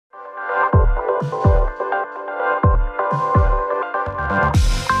Welcome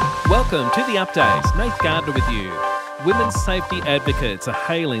to The Update. Nath Gardner with you. Women's safety advocates are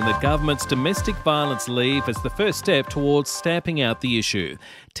hailing the government's domestic violence leave as the first step towards stamping out the issue.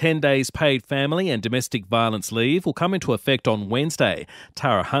 10 days paid family and domestic violence leave will come into effect on Wednesday.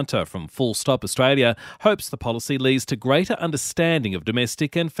 Tara Hunter from Full Stop Australia hopes the policy leads to greater understanding of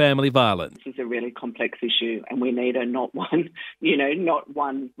domestic and family violence. This is a really complex issue and we need not one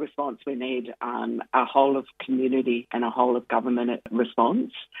response. We need a whole of community and a whole of government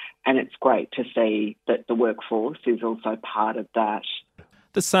response. And it's great to see that the workforce is also part of that.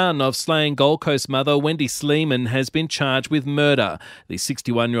 The son of slain Gold Coast mother Wendy Sleeman has been charged with murder. The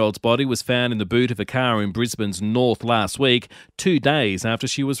 61-year-old's body was found in the boot of a car in Brisbane's north last week, 2 days after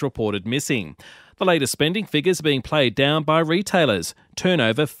she was reported missing. The latest spending figures are being played down by retailers.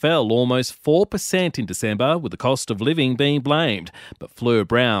 Turnover fell almost 4% in December, with the cost of living being blamed. But Fleur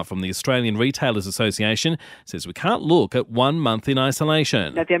Brown from the Australian Retailers Association says we can't look at 1 month in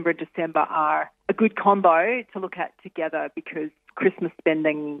isolation. November and December are a good combo to look at together because Christmas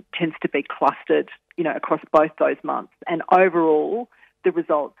spending tends to be clustered, across both those months. And overall, the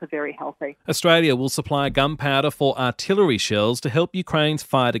results are very healthy. Australia will supply gunpowder for artillery shells to help Ukraine's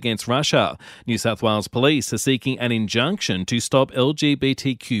fight against Russia. New South Wales Police are seeking an injunction to stop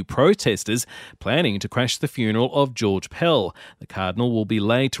LGBTQ protesters planning to crash the funeral of George Pell. The Cardinal will be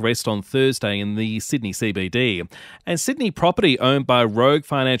laid to rest on Thursday in the Sydney CBD. And Sydney property owned by rogue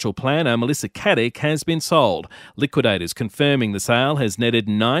financial planner Melissa Caddick has been sold. Liquidators confirming the sale has netted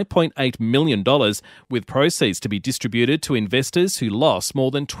 $9.8 million, with proceeds to be distributed to investors who lost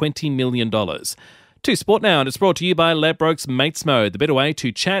more than $20 million. To sport now, and it's brought to you by Ladbrokes Mates Mode, the better way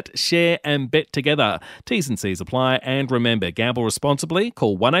to chat, share and bet together. T's and C's apply, and remember, gamble responsibly.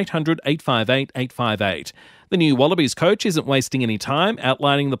 Call 1-800-858-858. The new Wallabies coach isn't wasting any time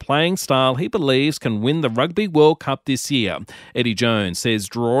outlining the playing style he believes can win the Rugby World Cup this year. Eddie Jones says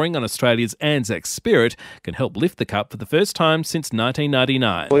drawing on Australia's Anzac spirit can help lift the cup for the first time since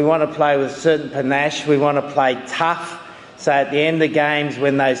 1999. We want to play with certain panache. We want to play tough. So at the end of games,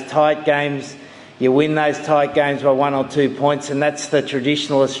 when those tight games, you win those tight games by 1 or 2 points, and that's the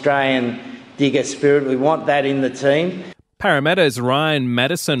traditional Australian digger spirit. We want that in the team. Parramatta's Ryan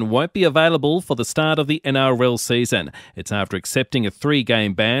Madison won't be available for the start of the NRL season. It's after accepting a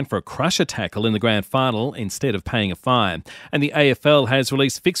 3-game ban for a crusher tackle in the grand final instead of paying a fine. And the AFL has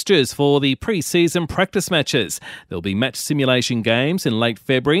released fixtures for the pre-season practice matches. There'll be match simulation games in late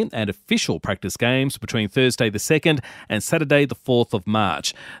February and official practice games between Thursday the 2nd and Saturday the 4th of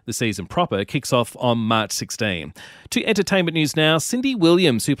March. The season proper kicks off on March 16. To entertainment news now, Cindy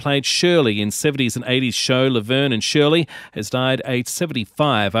Williams, who played Shirley in 70s and 80s show Laverne Shirley, has died aged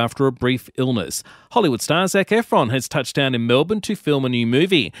 75 after a brief illness. Hollywood star Zac Efron has touched down in Melbourne to film a new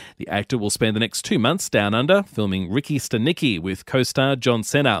movie. The actor will spend the next 2 months down under filming Ricky Stenicki with co-star John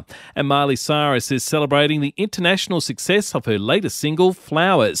Cena. And Miley Cyrus is celebrating the international success of her latest single,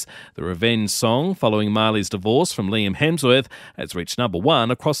 Flowers. The revenge song, following Miley's divorce from Liam Hemsworth, has reached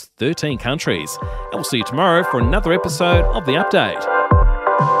 #1 across 13 countries. And we'll see you tomorrow for another episode of The Update.